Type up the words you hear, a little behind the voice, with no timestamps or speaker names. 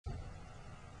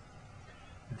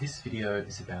This video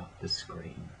is about the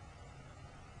screen.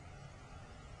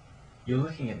 You're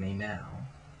looking at me now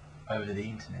over the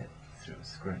internet through a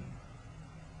screen.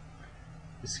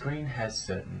 The screen has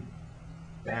certain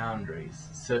boundaries,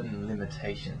 certain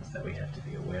limitations that we have to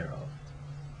be aware of.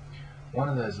 One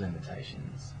of those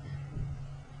limitations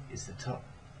is the top,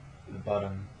 the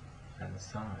bottom, and the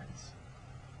sides.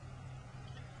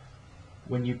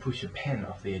 When you push a pen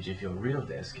off the edge of your real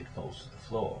desk, it falls to the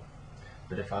floor.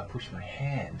 But if I push my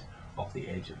hand off the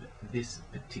edge of this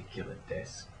particular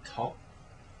desk top,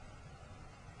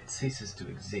 it ceases to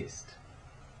exist.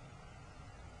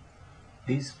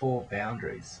 These four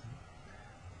boundaries,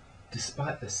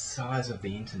 despite the size of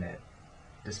the internet,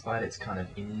 despite its kind of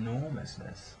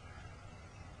enormousness,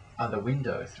 are the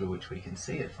window through which we can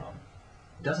see it from.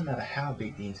 It doesn't matter how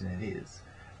big the internet is,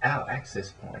 our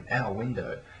access point, our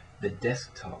window, the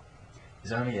desktop,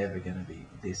 is only ever going to be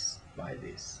this by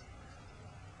this.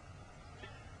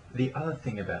 The other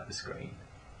thing about the screen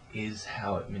is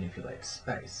how it manipulates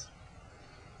space.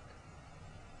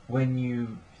 When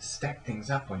you stack things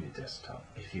up on your desktop,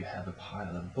 if you have a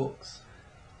pile of books,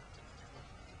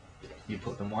 you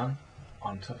put them one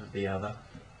on top of the other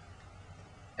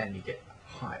and you get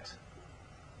height,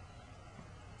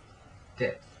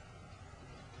 depth.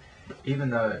 Even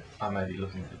though I may be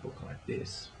looking at a book like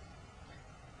this,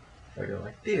 if I go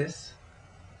like this,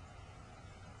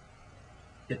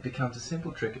 it becomes a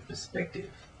simple trick of perspective.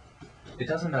 It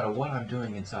doesn't matter what I'm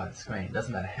doing inside the screen, it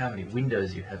doesn't matter how many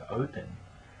windows you have open.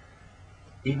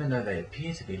 Even though they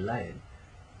appear to be layered,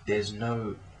 there's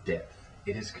no depth.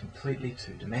 It is completely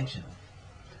two-dimensional.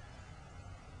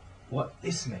 What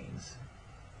this means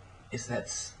is that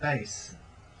space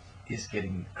is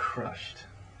getting crushed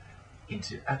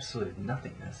into absolute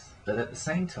nothingness, but at the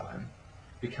same time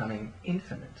becoming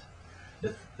infinite.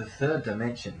 The third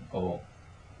dimension, or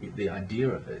the idea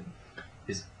of it,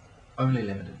 is only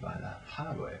limited by the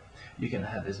hardware. You can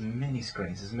have as many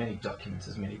screens, as many documents,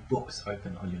 as many books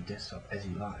open on your desktop as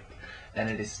you like, and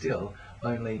it is still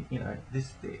only, this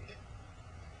thick.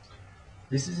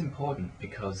 This is important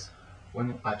because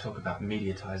when I talk about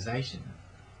mediatization,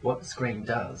 what the screen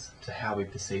does to how we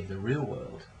perceive the real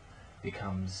world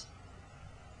becomes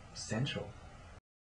central.